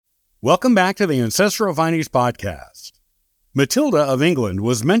Welcome back to the Ancestral Vinies podcast. Matilda of England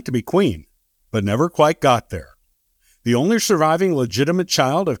was meant to be queen, but never quite got there. The only surviving legitimate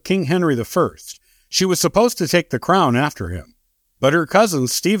child of King Henry I, she was supposed to take the crown after him. But her cousin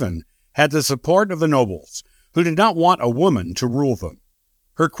Stephen had the support of the nobles, who did not want a woman to rule them.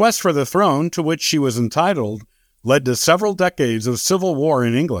 Her quest for the throne, to which she was entitled, led to several decades of civil war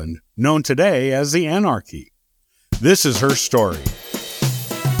in England, known today as the Anarchy. This is her story.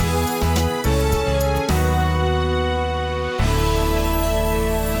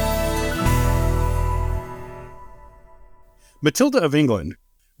 Matilda of England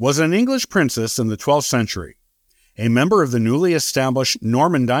was an English princess in the 12th century. A member of the newly established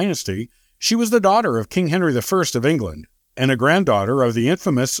Norman dynasty, she was the daughter of King Henry I of England and a granddaughter of the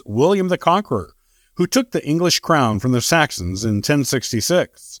infamous William the Conqueror, who took the English crown from the Saxons in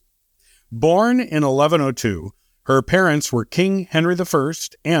 1066. Born in 1102, her parents were King Henry I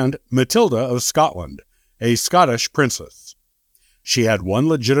and Matilda of Scotland, a Scottish princess. She had one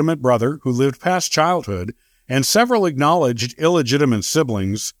legitimate brother who lived past childhood and several acknowledged illegitimate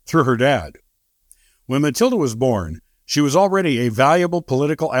siblings through her dad. When Matilda was born, she was already a valuable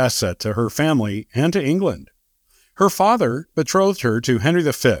political asset to her family and to England. Her father betrothed her to Henry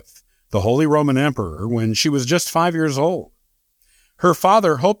V, the Holy Roman Emperor, when she was just 5 years old. Her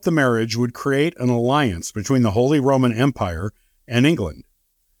father hoped the marriage would create an alliance between the Holy Roman Empire and England.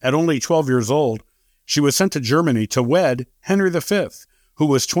 At only 12 years old, she was sent to Germany to wed Henry V, who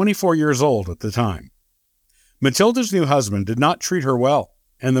was 24 years old at the time. Matilda's new husband did not treat her well,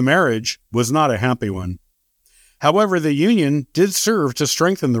 and the marriage was not a happy one. However, the union did serve to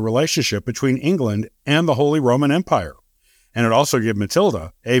strengthen the relationship between England and the Holy Roman Empire, and it also gave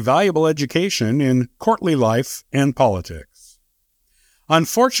Matilda a valuable education in courtly life and politics.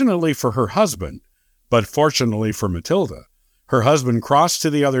 Unfortunately for her husband, but fortunately for Matilda, her husband crossed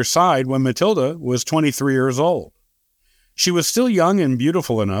to the other side when Matilda was 23 years old. She was still young and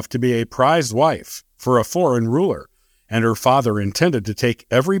beautiful enough to be a prized wife for a foreign ruler, and her father intended to take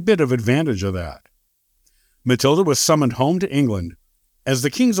every bit of advantage of that. Matilda was summoned home to England, as the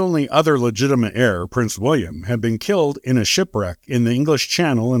king's only other legitimate heir, Prince William, had been killed in a shipwreck in the English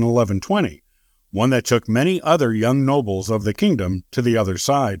Channel in 1120, one that took many other young nobles of the kingdom to the other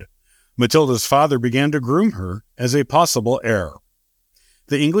side. Matilda's father began to groom her as a possible heir.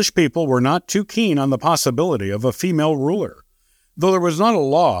 The English people were not too keen on the possibility of a female ruler, though there was not a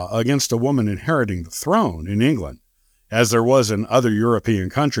law against a woman inheriting the throne in England, as there was in other European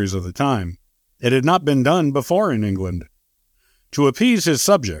countries of the time. It had not been done before in England. To appease his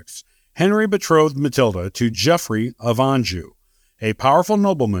subjects, Henry betrothed Matilda to Geoffrey of Anjou, a powerful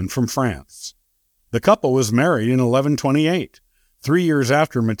nobleman from France. The couple was married in 1128, 3 years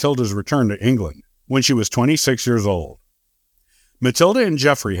after Matilda's return to England, when she was 26 years old. Matilda and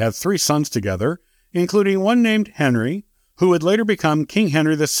Geoffrey had 3 sons together, including one named Henry, who would later become King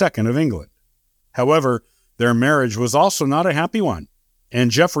Henry II of England. However, their marriage was also not a happy one,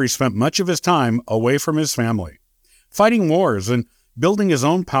 and Geoffrey spent much of his time away from his family, fighting wars and building his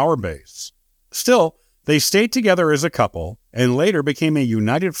own power base. Still, they stayed together as a couple and later became a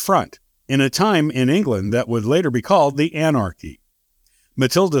united front in a time in England that would later be called the Anarchy.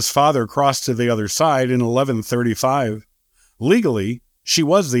 Matilda's father crossed to the other side in 1135. Legally, she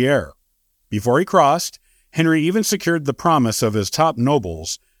was the heir. Before he crossed, Henry even secured the promise of his top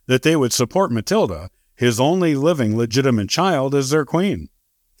nobles that they would support Matilda, his only living legitimate child, as their queen.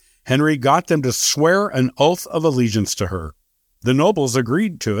 Henry got them to swear an oath of allegiance to her. The nobles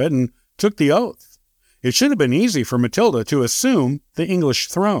agreed to it and took the oath. It should have been easy for Matilda to assume the English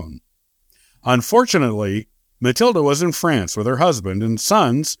throne. Unfortunately, Matilda was in France with her husband and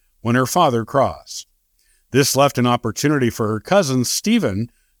sons when her father crossed. This left an opportunity for her cousin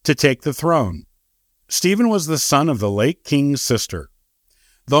Stephen to take the throne. Stephen was the son of the late king's sister.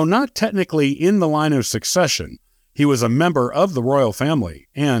 Though not technically in the line of succession, he was a member of the royal family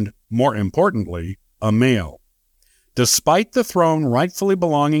and, more importantly, a male. Despite the throne rightfully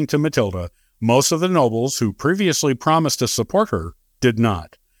belonging to Matilda, most of the nobles who previously promised to support her did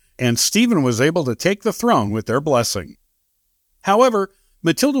not, and Stephen was able to take the throne with their blessing. However,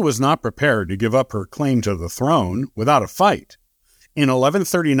 Matilda was not prepared to give up her claim to the throne without a fight. In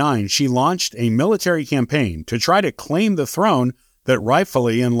 1139, she launched a military campaign to try to claim the throne that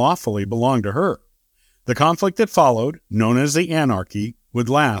rightfully and lawfully belonged to her. The conflict that followed, known as the Anarchy, would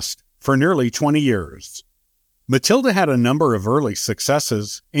last for nearly 20 years. Matilda had a number of early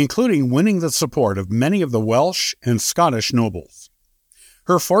successes, including winning the support of many of the Welsh and Scottish nobles.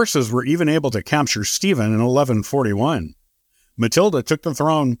 Her forces were even able to capture Stephen in 1141. Matilda took the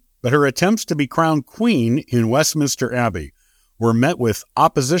throne, but her attempts to be crowned queen in Westminster Abbey were met with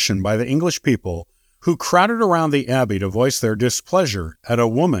opposition by the English people, who crowded around the abbey to voice their displeasure at a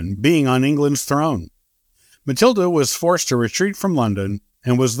woman being on England's throne. Matilda was forced to retreat from London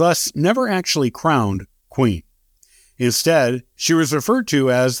and was thus never actually crowned queen. Instead, she was referred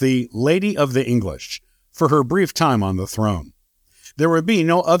to as the Lady of the English for her brief time on the throne. There would be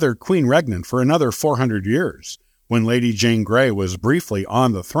no other queen regnant for another 400 years, when Lady Jane Grey was briefly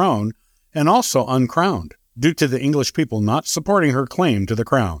on the throne and also uncrowned, due to the English people not supporting her claim to the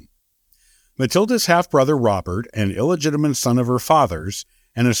crown. Matilda's half-brother Robert, an illegitimate son of her father's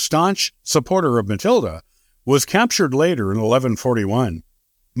and a staunch supporter of Matilda, was captured later in 1141.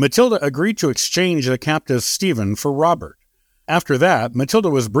 Matilda agreed to exchange the captive Stephen for Robert. After that, Matilda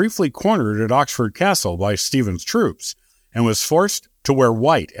was briefly cornered at Oxford Castle by Stephen's troops and was forced to wear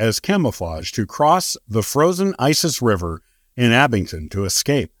white as camouflage to cross the frozen Isis River in Abington to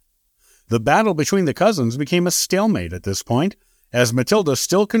escape. The battle between the cousins became a stalemate at this point, as Matilda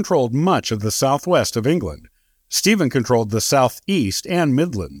still controlled much of the southwest of England. Stephen controlled the southeast and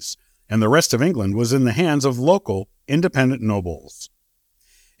Midlands, and the rest of England was in the hands of local, independent nobles.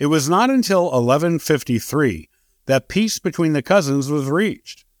 It was not until 1153 that peace between the cousins was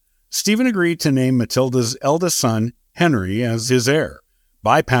reached. Stephen agreed to name Matilda's eldest son, Henry, as his heir,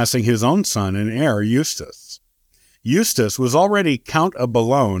 bypassing his own son and heir, Eustace. Eustace was already Count of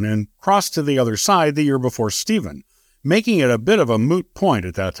Boulogne and crossed to the other side the year before Stephen, making it a bit of a moot point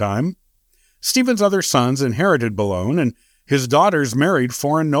at that time. Stephen's other sons inherited Boulogne, and his daughters married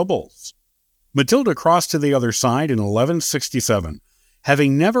foreign nobles. Matilda crossed to the other side in 1167,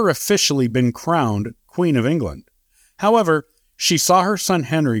 having never officially been crowned Queen of England. However, she saw her son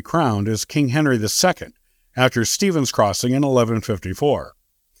Henry crowned as King Henry II after Stephen's crossing in 1154.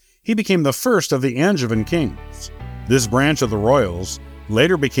 He became the first of the Angevin kings. This branch of the royals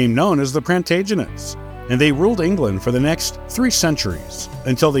later became known as the Plantagenets, and they ruled England for the next 3 centuries,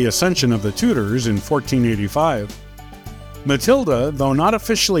 until the ascension of the Tudors in 1485. Matilda, though not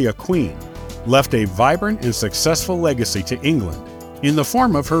officially a queen, left a vibrant and successful legacy to England in the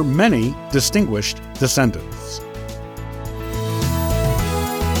form of her many distinguished descendants.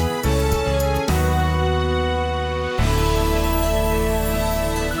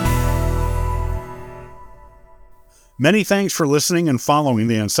 Many thanks for listening and following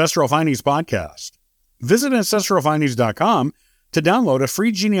the Ancestral Findings podcast. Visit ancestralfindings.com to download a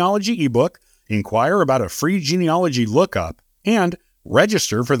free genealogy ebook, inquire about a free genealogy lookup, and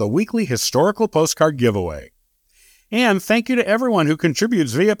register for the weekly historical postcard giveaway. And thank you to everyone who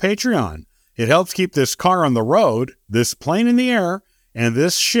contributes via Patreon. It helps keep this car on the road, this plane in the air, and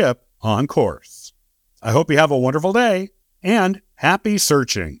this ship on course. I hope you have a wonderful day, and happy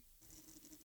searching.